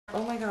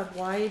Oh my god,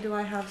 why do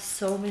I have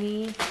so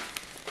many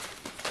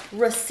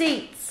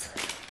receipts?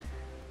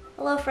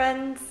 Hello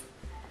friends,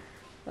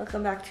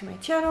 welcome back to my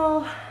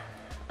channel.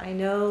 I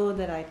know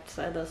that I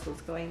said this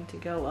was going to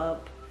go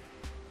up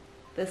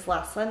this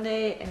last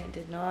Sunday and it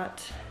did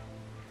not.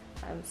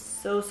 I'm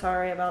so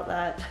sorry about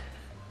that.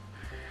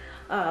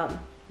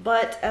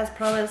 But as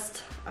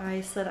promised,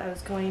 I said I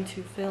was going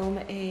to film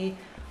a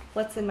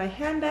what's in my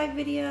handbag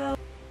video.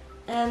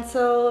 And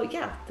so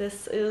yeah,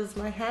 this is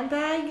my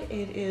handbag.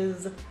 It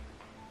is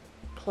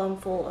plumb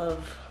full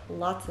of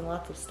lots and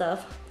lots of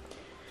stuff.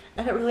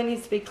 And it really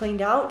needs to be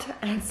cleaned out.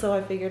 And so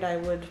I figured I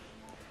would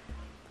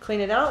clean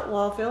it out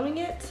while filming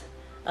it.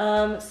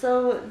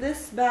 So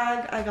this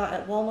bag I got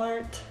at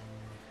Walmart.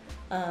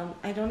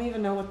 I don't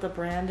even know what the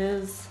brand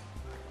is.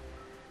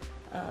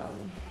 I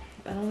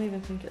don't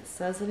even think it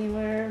says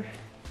anywhere.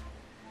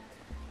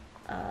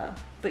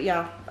 But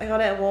yeah, I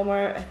got it at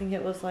Walmart. I think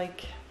it was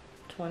like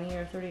 $20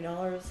 or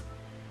 $30.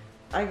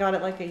 I got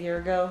it like a year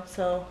ago,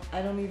 so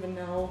I don't even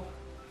know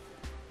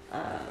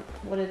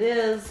what it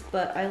is,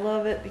 but I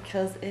love it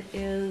because it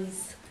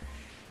is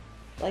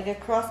like a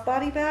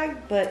crossbody bag,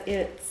 but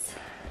it's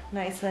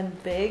nice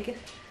and big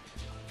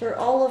for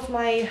all of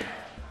my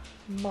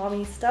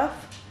mommy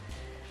stuff.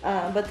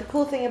 But the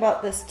cool thing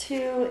about this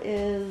too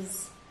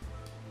is,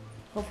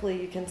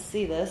 hopefully you can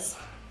see this,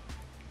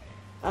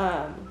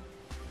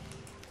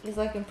 is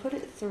I can put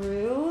it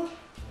through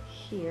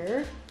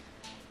here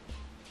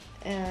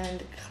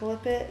and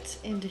clip it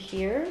into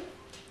here,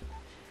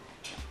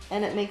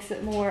 and it makes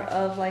it more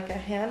of like a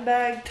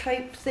handbag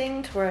type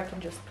thing to where I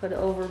can just put it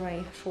over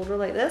my shoulder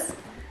like this,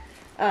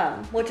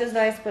 which is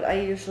nice, but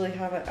I usually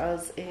have it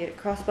as a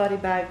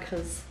crossbody bag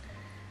because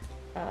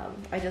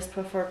I just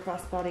prefer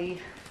crossbody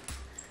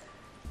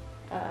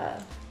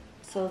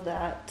so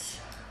that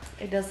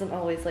it doesn't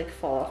always like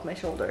fall off my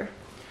shoulder.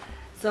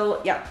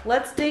 So yeah,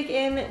 let's dig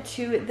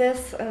into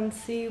this and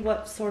see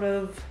what sort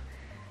of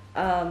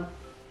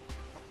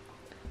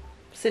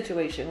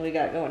situation we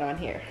got going on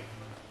here.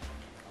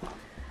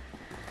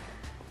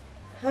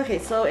 Okay,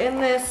 so in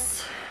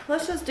this,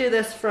 let's just do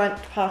this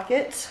front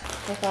pocket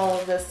with all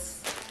of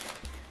this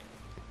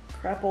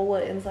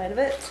crapola inside of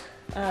it.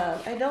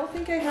 I don't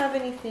think I have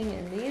anything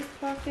in these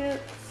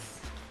pockets.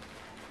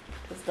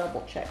 Just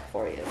double check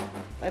for you.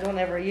 I don't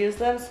ever use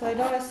them, so I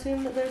don't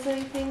assume that there's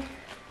anything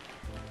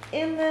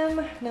in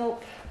them.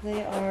 Nope,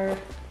 they are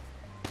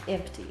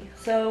empty.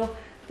 So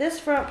this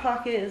front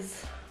pocket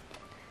is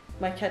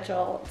my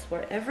catch-all. It's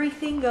where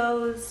everything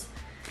goes.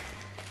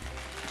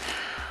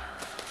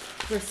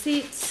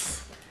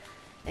 Receipts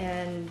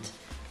and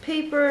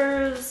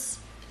papers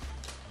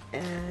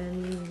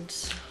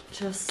and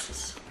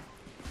just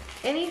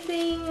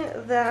anything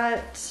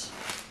that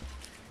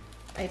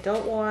I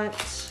don't want.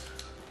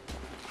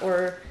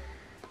 Or,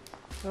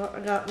 well, I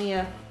got me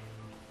a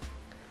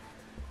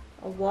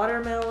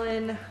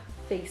watermelon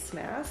face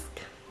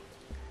mask.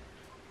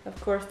 Of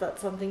course,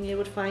 that's something you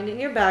would find in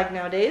your bag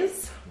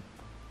nowadays.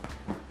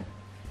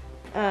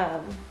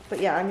 But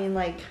yeah, I mean,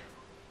 like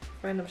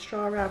random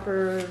straw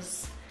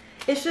wrappers.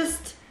 It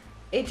just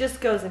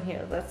goes in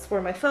here. That's where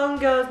my phone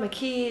goes, my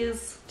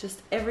keys,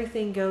 just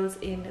everything goes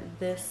in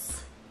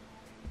this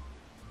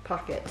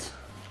pocket.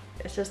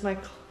 It's just my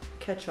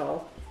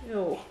catch-all.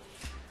 Ew.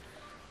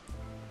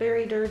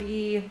 Very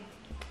dirty.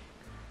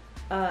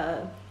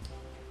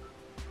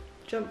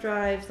 Jump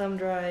drive, thumb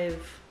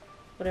drive,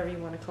 whatever you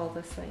want to call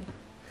this thing.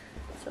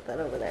 Set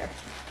that over there.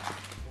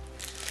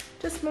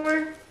 Just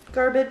more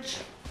garbage.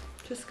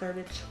 Just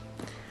garbage.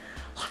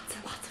 Lots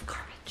and lots of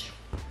garbage.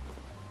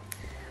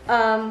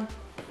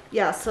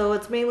 Yeah, so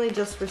it's mainly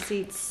just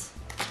receipts,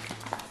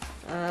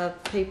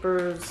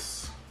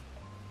 papers.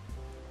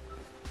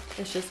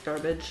 It's just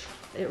garbage.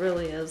 It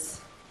really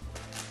is.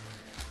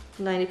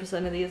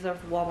 90% of these are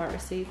Walmart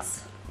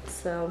receipts.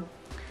 So,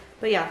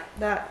 but yeah,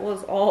 that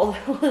was all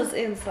that was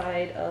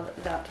inside of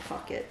that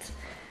pocket.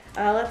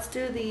 Let's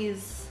do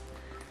these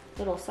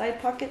little side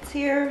pockets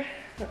here.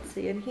 Let's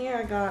see, in here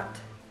I got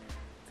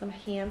some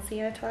hand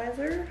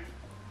sanitizer.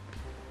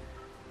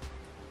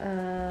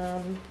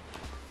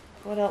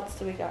 What else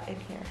do we got in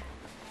here?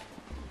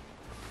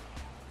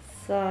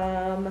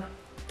 Some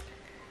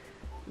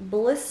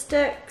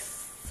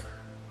Blistex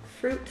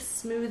fruit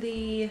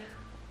smoothie,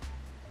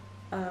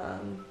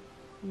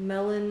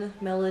 melon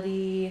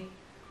melody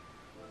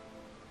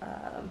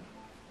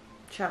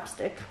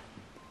chapstick.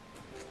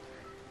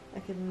 I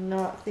could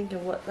not think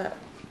of what that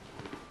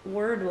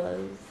word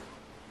was.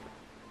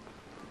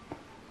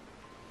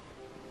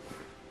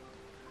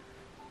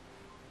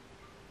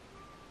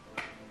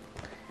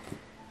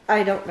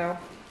 I don't know.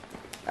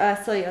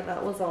 So yeah,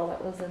 that was all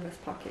that was in this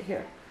pocket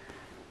here.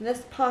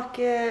 This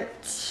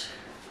pocket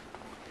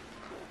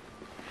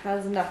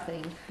has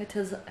nothing. It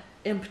is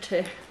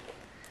empty.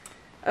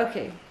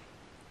 Okay,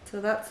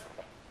 so that's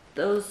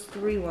those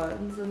three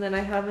ones. And then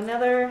I have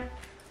another,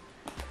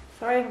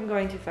 sorry if I'm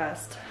going too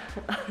fast.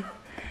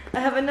 I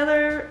have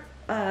another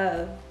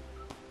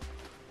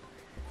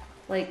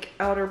like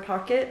outer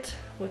pocket,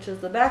 which is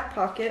the back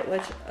pocket,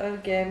 which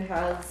again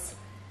has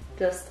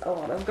just a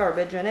lot of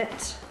garbage in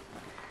it.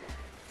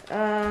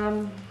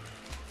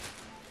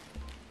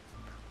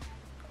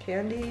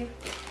 Candy,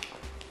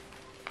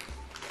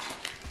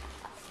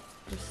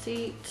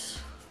 receipt,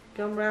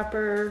 gum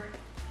wrapper,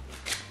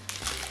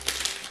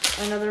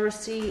 another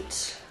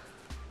receipt,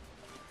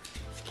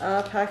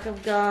 a pack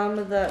of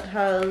gum that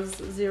has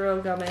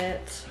 0 gum in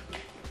it,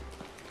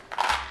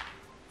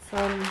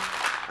 some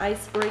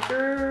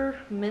icebreaker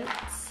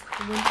mints,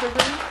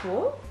 wintergreen,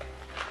 cool,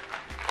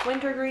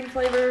 wintergreen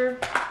flavor,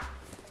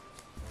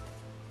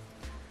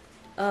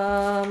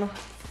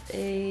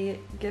 a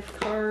gift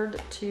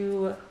card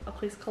to a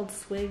place called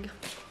Swig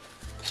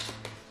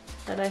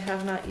that I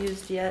have not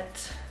used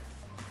yet.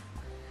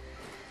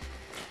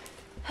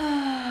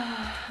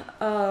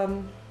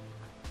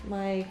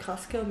 My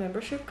Costco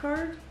membership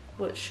card,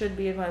 which should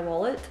be in my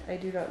wallet. I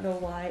do not know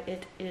why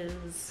it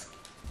is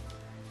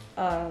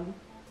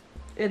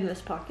in this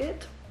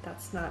pocket.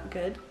 That's not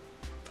good.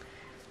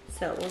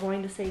 So we're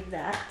going to save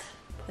that,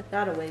 put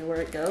that away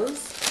where it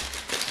goes.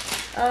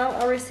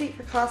 A receipt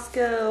for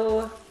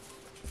Costco,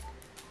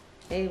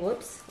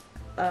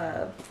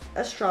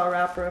 a straw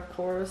wrapper, of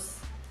course,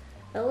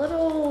 a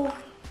little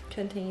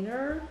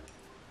container,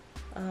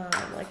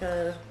 like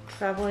a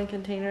traveling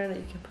container that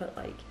you can put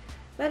like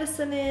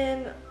medicine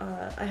in.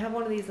 I have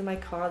one of these in my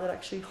car that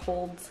actually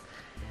holds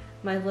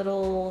my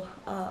little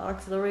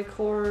auxiliary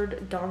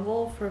cord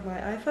dongle for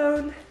my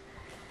iPhone.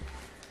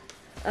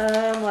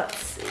 Let's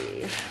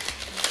see.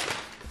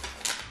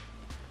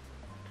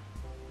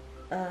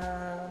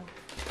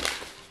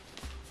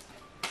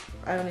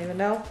 I don't even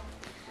know.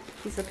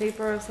 Piece of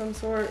paper of some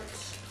sort.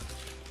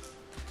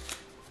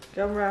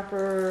 Gum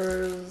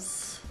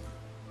wrappers.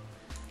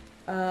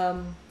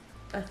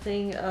 A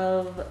thing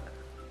of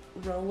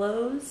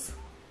Rolos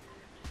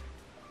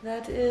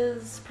that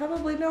is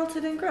probably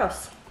melted and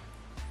gross.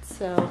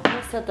 So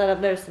I'll set that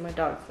up there so my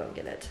dogs don't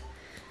get it.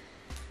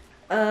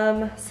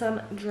 Some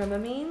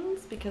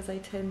Dramamines because I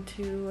tend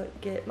to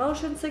get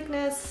motion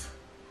sickness.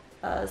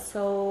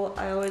 So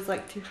I always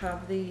like to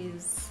have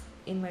these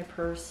in my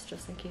purse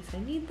just in case I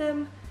need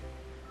them.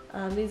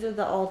 These are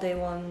the all-day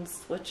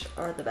ones, which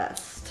are the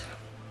best.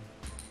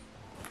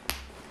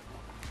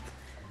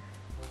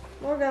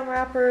 More gum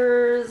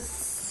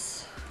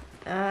wrappers,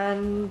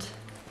 and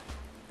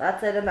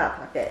that's it in that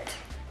pocket.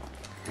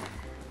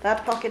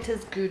 That pocket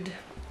is good.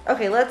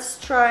 Okay, let's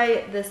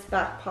try this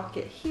back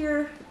pocket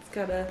here. It's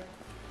got a,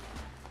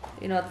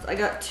 you know, I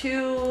got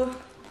 2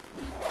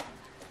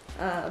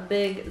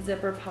 big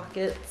zipper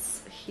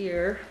pockets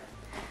here.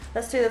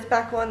 Let's do this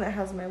back one that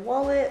has my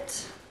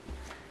wallet.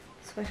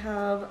 So I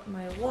have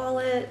my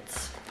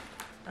wallet,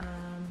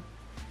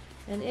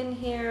 and in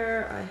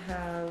here I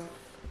have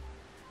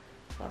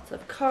lots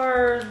of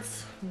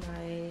cards,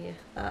 my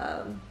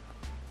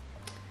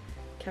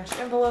cash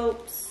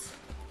envelopes,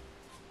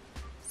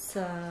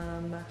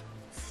 some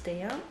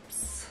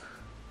stamps,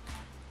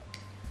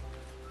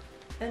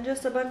 and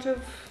just a bunch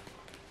of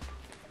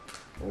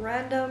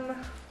random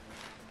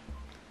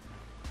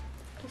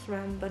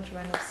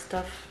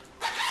stuff.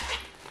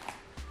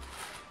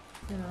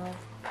 You know,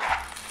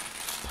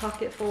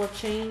 pocket full of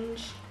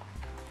change.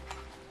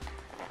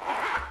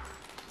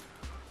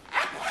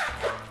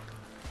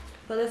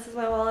 But this is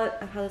my wallet.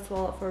 I've had this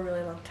wallet for a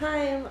really long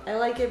time. I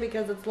like it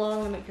because it's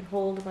long and it can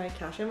hold my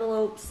cash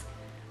envelopes.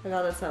 I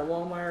got this at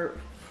Walmart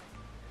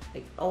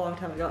like a long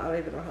time ago. I don't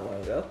even know how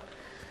long ago.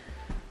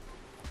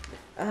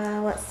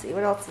 Let's see,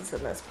 what else is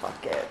in this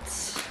pocket?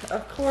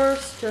 Of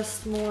course,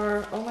 just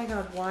more. Oh my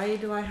god, why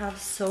do I have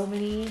so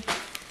many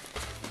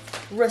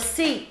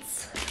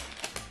receipts?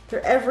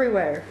 They're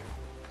everywhere.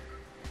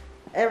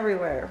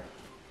 Everywhere.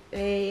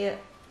 I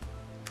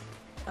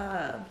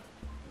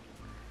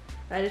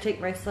had to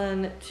take my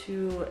son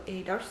to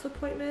a doctor's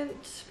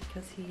appointment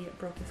because he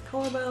broke his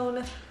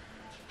collarbone.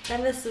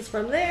 And this is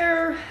from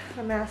there,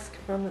 a mask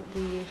from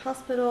the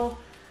hospital.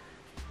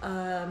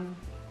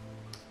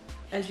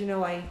 As you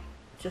know, I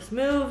just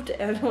moved,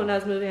 and when I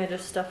was moving, I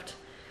just stuffed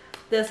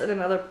this and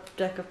another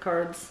deck of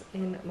cards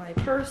in my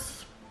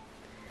purse.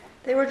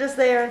 They were just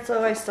there, and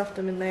so I stuffed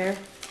them in there.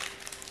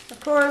 Of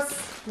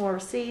course, more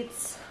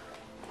receipts.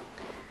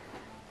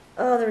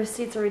 Oh, the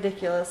receipts are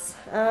ridiculous.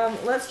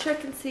 Let's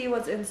check and see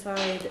what's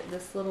inside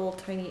this little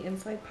tiny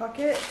inside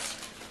pocket.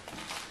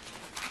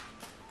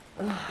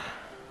 Ugh,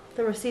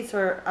 the receipts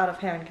are out of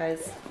hand,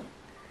 guys.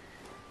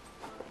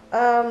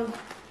 I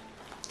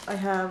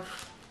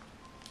have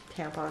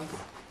tampons.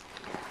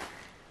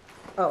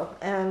 Oh,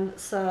 and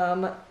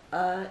some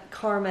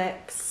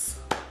Carmex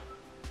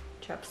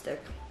chapstick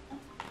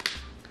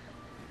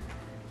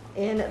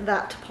in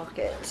that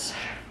pocket.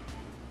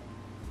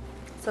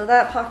 So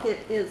that pocket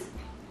is,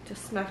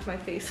 just smacked my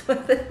face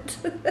with it.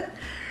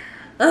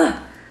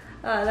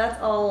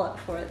 That's all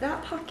for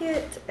that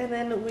pocket, and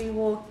then we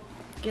will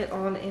get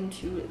on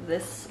into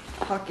this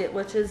pocket,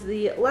 which is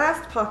the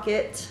last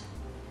pocket,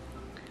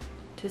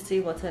 to see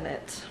what's in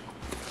it.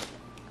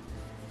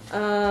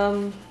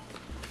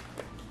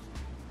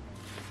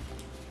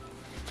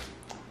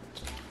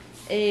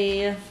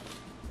 A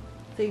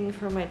thing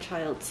for my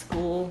child's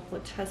school,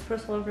 which has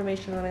personal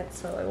information on it,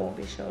 so I won't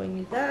be showing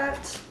you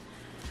that.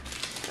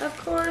 Of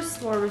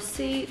course, more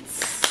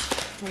receipts.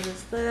 What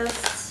is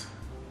this?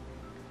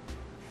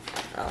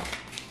 Oh,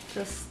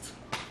 just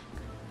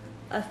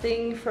a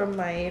thing from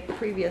my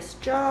previous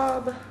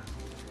job.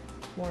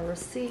 More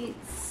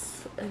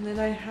receipts. And then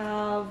I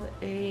have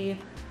a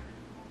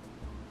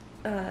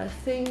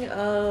thing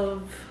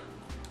of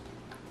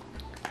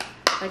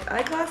like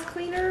eyeglass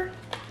cleaner.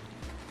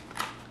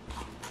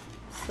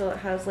 So it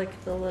has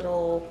like the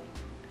little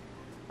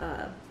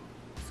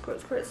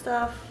squirt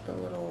stuff, the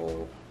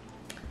little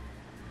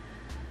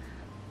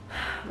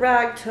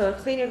rag to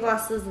clean your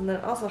glasses, and then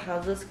it also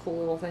has this cool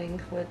little thing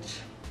which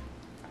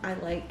I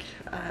like.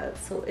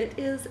 So it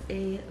is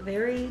a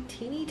very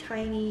teeny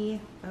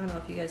tiny, I don't know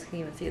if you guys can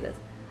even see this,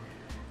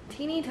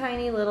 teeny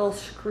tiny little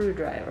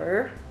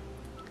screwdriver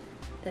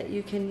that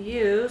you can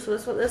use. So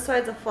this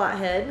side's a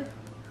flathead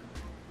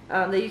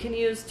that you can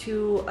use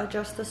to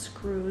adjust the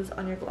screws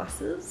on your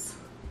glasses.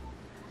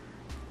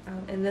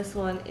 And this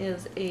one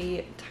is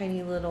a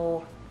tiny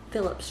little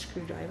Phillips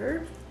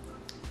screwdriver.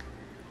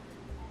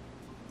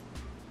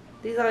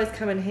 These always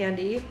come in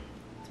handy,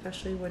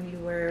 especially when you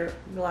wear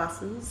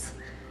glasses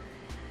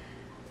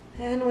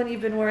and when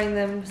you've been wearing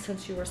them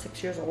since you were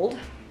 6 years old.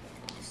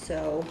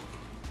 So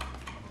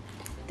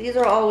these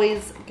are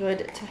always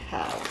good to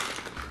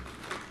have.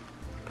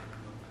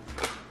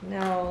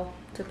 Now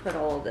to put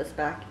all of this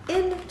back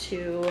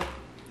into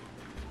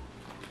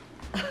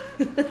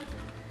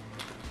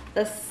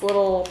this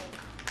little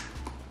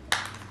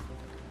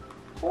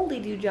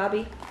holdy-do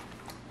jobby.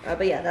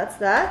 But yeah, that's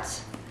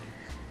that.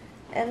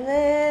 And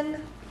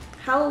then,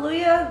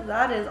 hallelujah,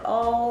 that is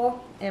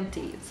all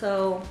empty.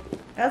 So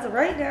as of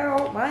right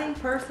now, my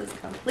purse is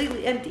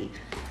completely empty.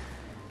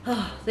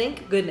 Oh,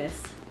 thank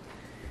goodness.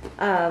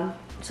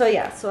 So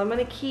yeah, so I'm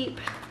gonna keep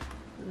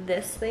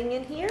this thing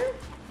in here.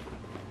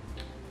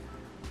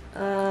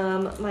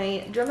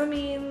 My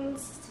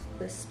Dramamines,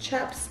 this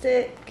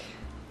chapstick,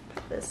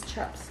 put this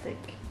chapstick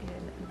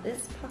in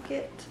this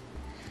pocket.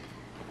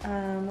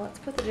 Let's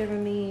put the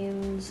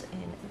Dramamines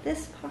in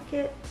this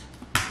pocket.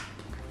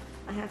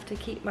 I have to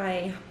keep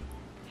my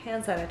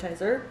hand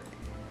sanitizer,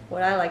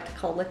 what I like to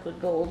call liquid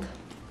gold.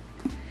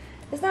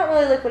 It's not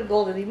really liquid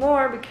gold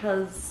anymore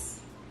because,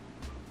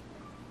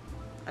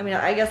 I mean,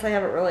 I guess I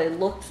haven't really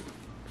looked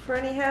for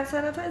any hand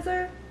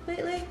sanitizer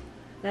lately.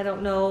 And I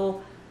don't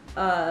know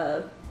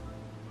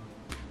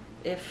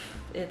if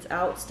it's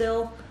out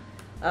still.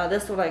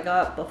 This one I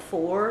got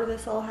before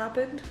this all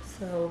happened,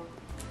 so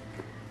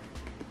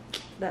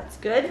that's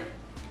good.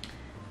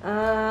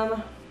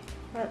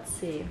 Let's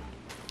see.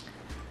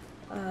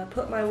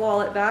 Put my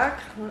wallet back.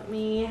 Let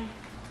me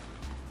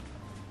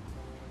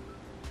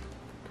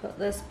put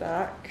this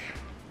back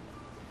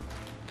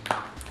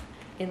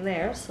in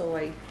there so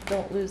I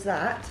don't lose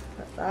that.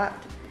 Put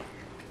that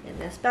in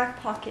this back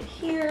pocket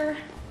here.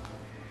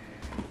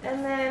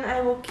 And then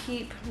I will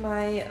keep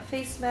my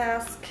face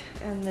mask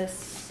and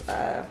this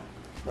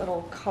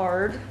little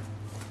card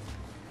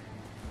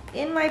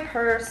in my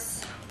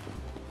purse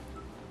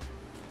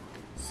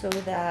so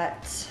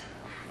that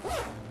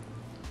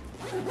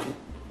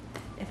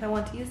if I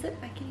want to use it,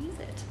 I can use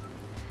it.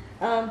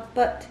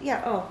 But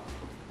yeah, oh,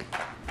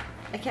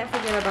 I can't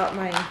forget about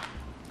my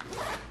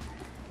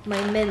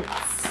mints.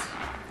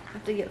 I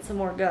have to get some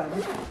more gum,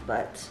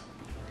 but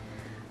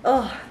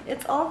oh,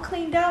 it's all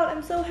cleaned out.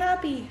 I'm so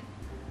happy.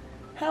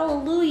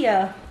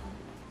 Hallelujah.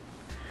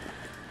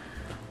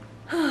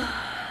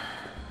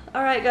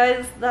 Alright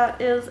guys,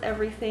 that is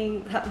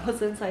everything that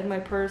was inside my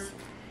purse.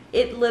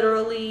 It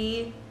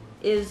literally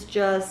is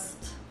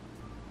just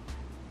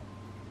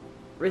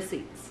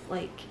receipts.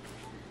 Like,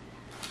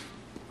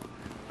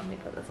 let me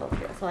put this over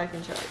here so I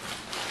can show you.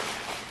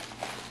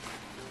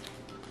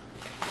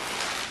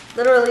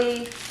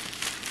 Literally,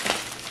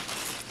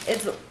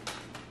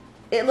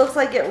 it looks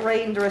like it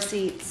rained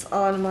receipts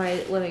on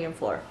my living room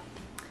floor.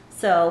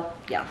 So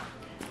yeah,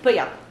 but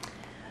yeah,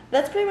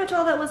 that's pretty much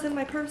all that was in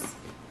my purse,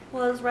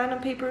 was random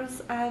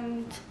papers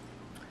and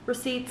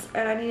receipts,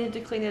 and I needed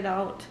to clean it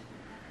out.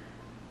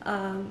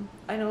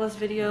 I know this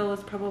video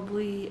was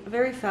probably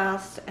very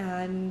fast,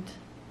 and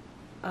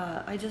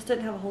I just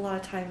didn't have a whole lot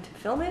of time to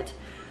film it,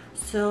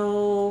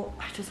 so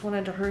I just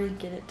wanted to hurry and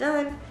get it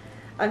done.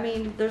 I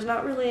mean, there's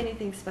not really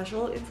anything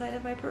special inside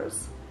of my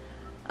purse.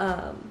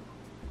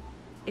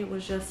 It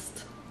was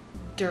just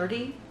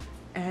dirty,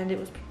 and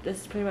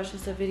this is pretty much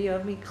just a video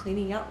of me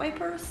cleaning out my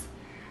purse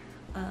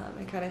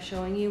and kind of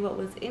showing you what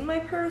was in my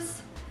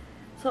purse.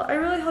 So I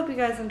really hope you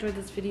guys enjoyed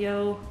this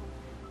video.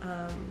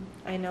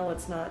 I know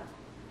it's not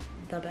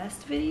the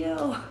best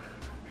video,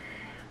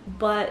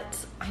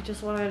 but I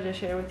just wanted to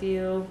share with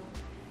you,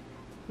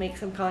 make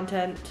some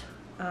content.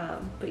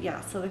 But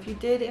yeah, so if you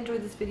did enjoy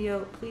this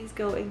video, please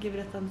go and give it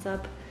a thumbs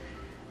up.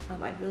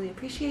 I'd really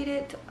appreciate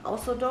it.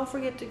 Also, don't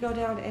forget to go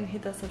down and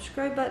hit that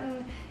subscribe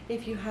button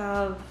if you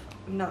have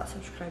not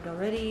subscribed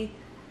already.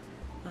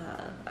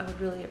 I would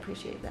really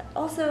appreciate that.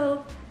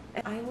 Also,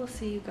 I will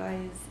see you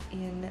guys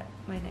in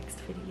my next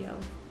video.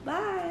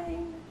 Bye!